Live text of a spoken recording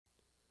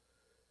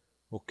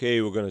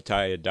Okay, we're going to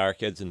tie a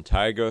Dark Edson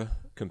Tiger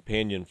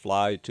companion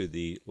fly to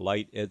the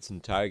Light Edson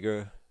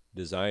Tiger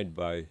designed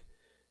by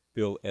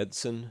Bill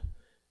Edson.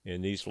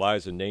 And these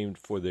flies are named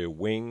for their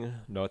wing,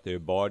 not their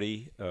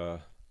body.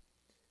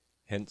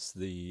 Hence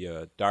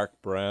the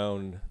dark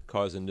brown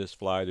causing this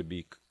fly to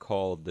be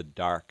called the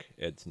Dark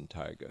Edson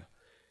Tiger.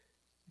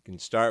 You can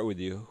start with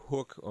your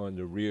hook on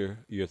the rear,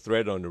 your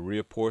thread on the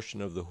rear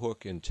portion of the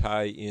hook, and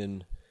tie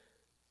in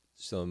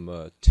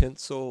some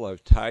tinsel.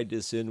 I've tied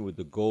this in with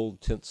the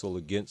gold tinsel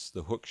against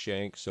the hook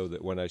shank so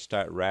that when I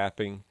start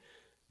wrapping,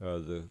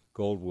 the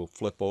gold will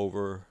flip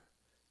over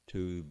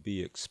to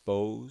be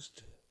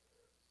exposed.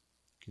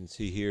 You can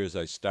see here as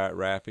I start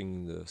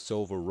wrapping, the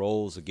silver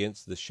rolls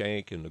against the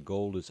shank and the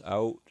gold is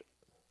out.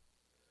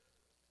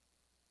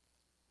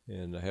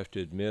 And I have to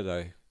admit,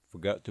 I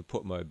forgot to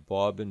put my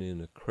bobbin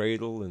in a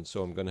cradle, and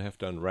so I'm going to have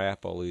to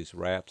unwrap all these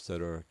wraps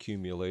that are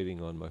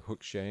accumulating on my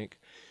hook shank.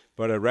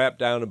 But I wrap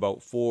down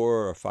about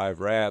 4 or 5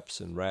 wraps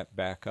and wrap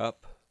back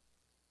up.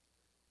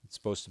 It's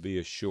supposed to be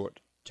a short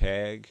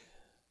tag.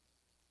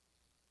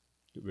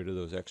 Get rid of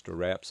those extra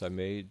wraps I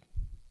made.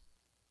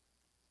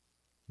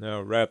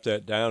 Now wrap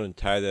that down and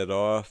tie that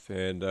off,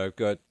 and I've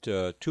got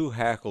 2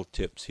 hackle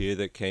tips here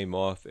that came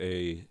off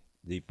the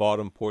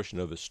bottom portion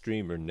of a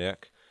streamer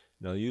neck.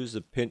 And I'll use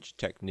the pinch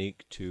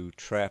technique to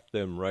trap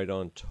them right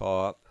on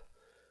top.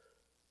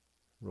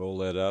 Roll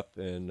that up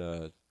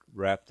and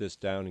wrap this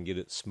down and get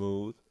it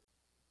smooth.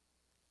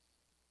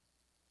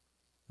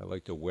 I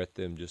like to wet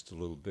them just a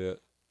little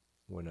bit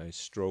when I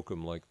stroke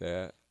them like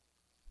that.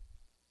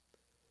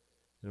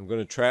 And I'm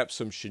going to trap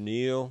some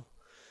chenille.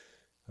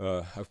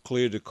 I've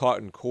cleared the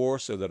cotton core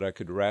so that I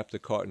could wrap the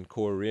cotton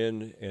core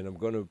in, and I'm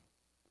going to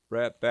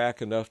wrap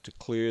back enough to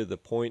clear the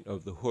point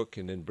of the hook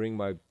and then bring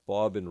my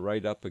bobbin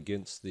right up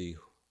against the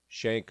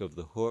shank of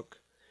the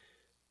hook.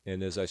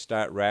 And as I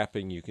start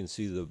wrapping, you can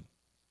see the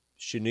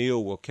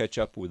chenille will catch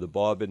up with the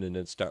bobbin and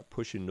then start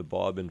pushing the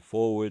bobbin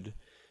forward.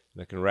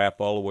 And I can wrap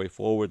all the way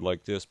forward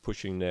like this,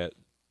 pushing that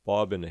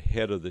bobbin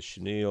ahead of the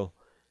chenille.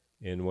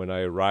 And when I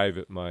arrive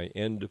at my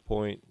end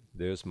point,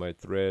 there's my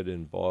thread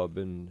and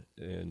bobbin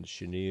and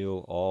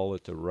chenille all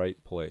at the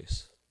right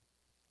place.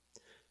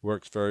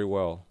 Works very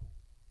well.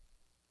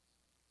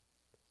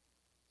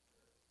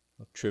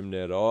 I'll trim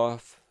that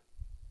off,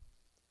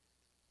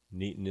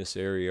 neaten this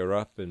area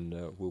up, and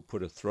we'll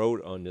put a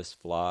throat on this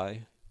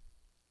fly.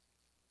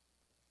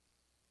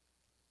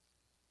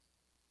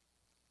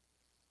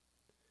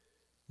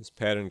 This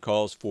pattern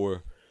calls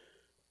for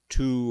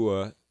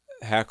 2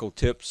 hackle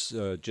tips,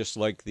 just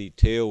like the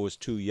tail was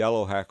 2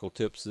 yellow hackle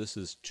tips. This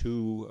is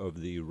 2 of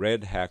the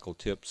red hackle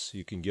tips.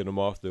 You can get them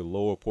off the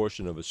lower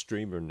portion of a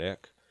streamer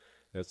neck.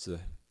 That's the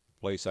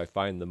place I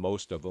find the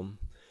most of them.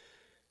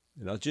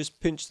 And I'll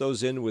just pinch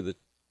those in with a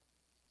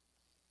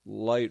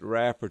light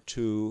wrap or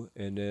 2,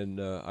 and then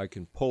I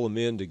can pull them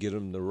in to get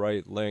them the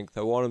right length.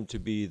 I want them to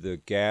be the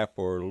gap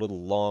or a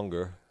little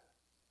longer.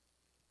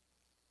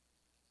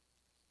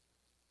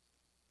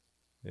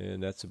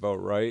 And that's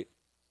about right.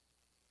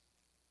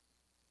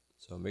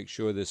 So make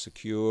sure they're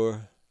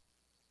secure.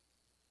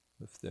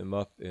 Lift them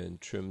up and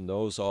trim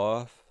those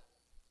off.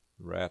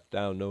 Wrap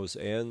down those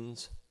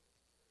ends.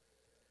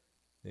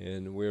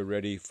 And we're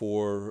ready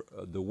for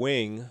the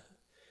wing.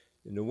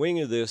 And the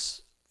wing of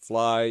this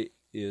fly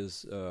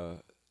is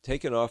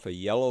taken off a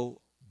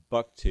yellow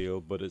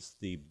bucktail, but it's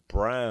the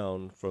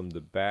brown from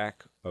the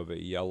back of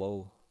a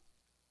yellow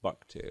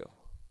bucktail.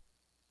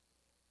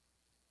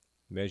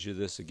 Measure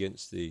this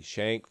against the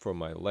shank for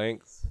my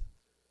length.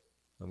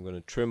 I'm going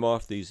to trim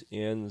off these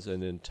ends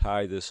and then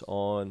tie this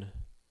on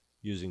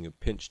using a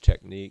pinch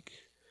technique.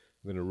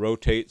 I'm going to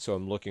rotate so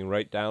I'm looking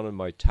right down on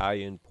my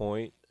tie-in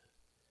point.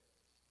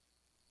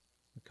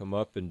 Come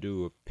up and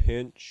do a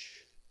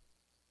pinch.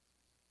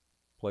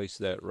 Place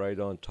that right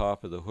on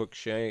top of the hook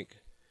shank.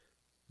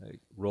 I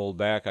roll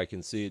back. I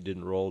can see it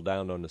didn't roll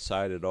down on the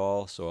side at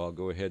all, so I'll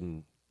go ahead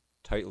and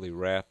tightly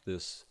wrap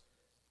this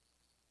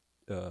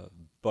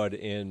butt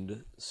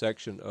end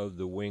section of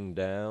the wing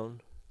down.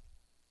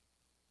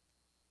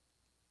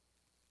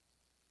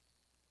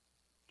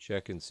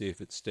 Check and see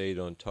if it stayed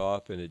on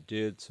top, and it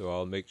did, so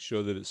I'll make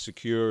sure that it's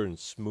secure and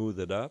smooth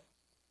it up.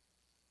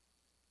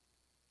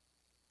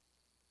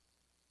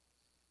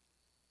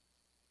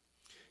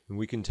 And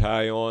we can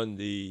tie on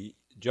the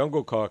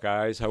jungle cock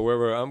eyes.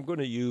 However, I'm going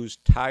to use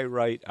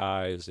tie-right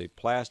eyes, a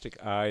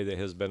plastic eye that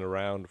has been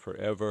around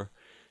forever.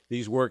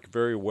 These work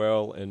very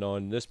well, and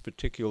on this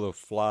particular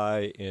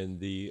fly and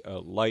the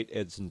Light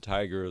Edson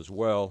Tiger as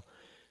well,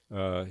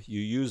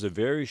 you use a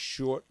very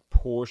short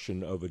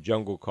portion of a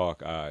jungle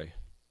cock eye.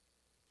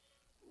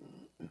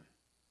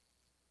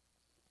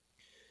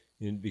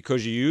 And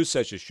because you use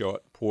such a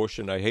short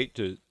portion, I hate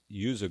to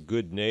use a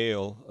good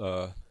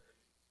nail,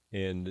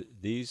 and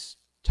these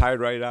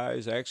tie-right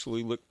eyes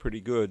actually look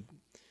pretty good.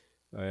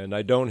 And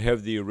I don't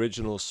have the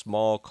original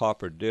small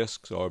copper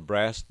discs or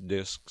brass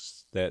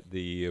discs that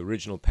the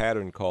original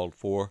pattern called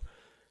for.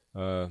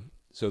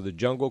 So the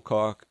jungle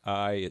cock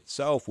eye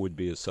itself would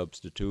be a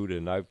substitute,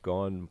 and I've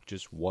gone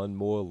just one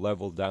more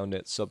level down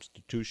that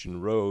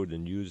substitution road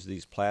and used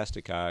these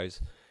plastic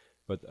eyes.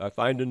 But I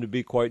find them to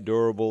be quite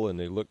durable, and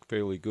they look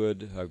fairly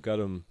good. I've got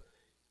them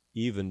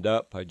evened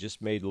up. I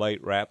just made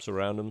light wraps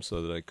around them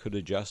so that I could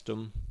adjust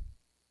them.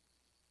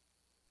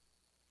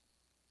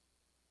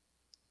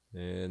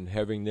 And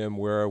having them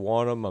where I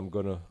want them, I'm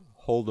going to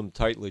hold them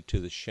tightly to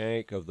the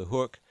shank of the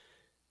hook.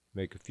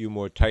 Make a few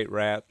more tight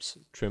wraps,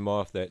 trim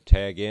off that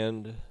tag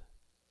end.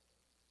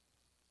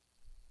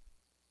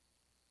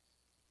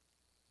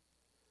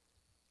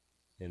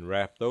 And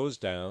wrap those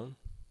down.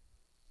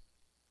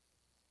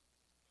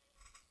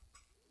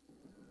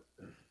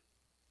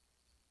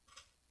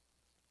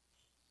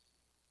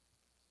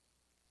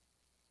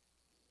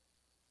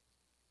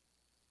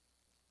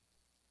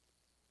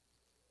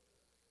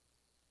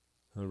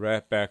 I'll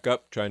wrap back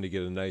up, trying to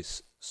get a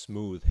nice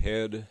smooth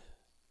head.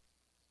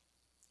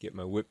 Get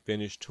my whip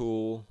finish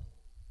tool.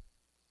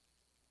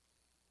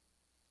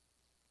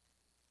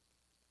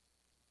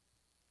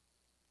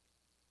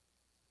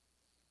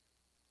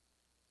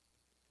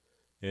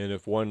 And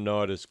if one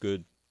knot is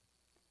good,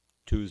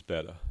 two's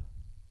better.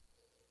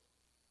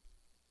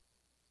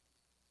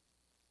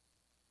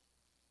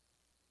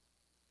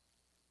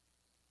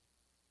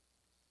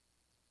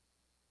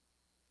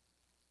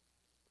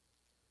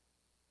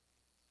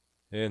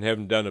 And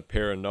having done a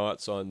pair of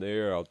knots on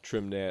there, I'll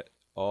trim that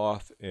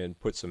off and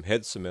put some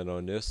head cement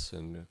on this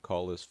and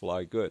call this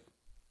fly good.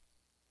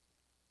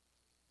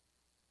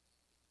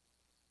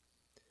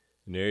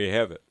 And there you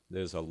have it.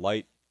 There's a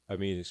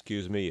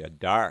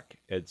Dark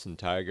Edson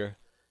Tiger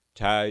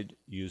tied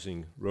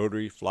using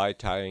Rotary Fly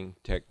Tying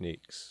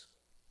Techniques.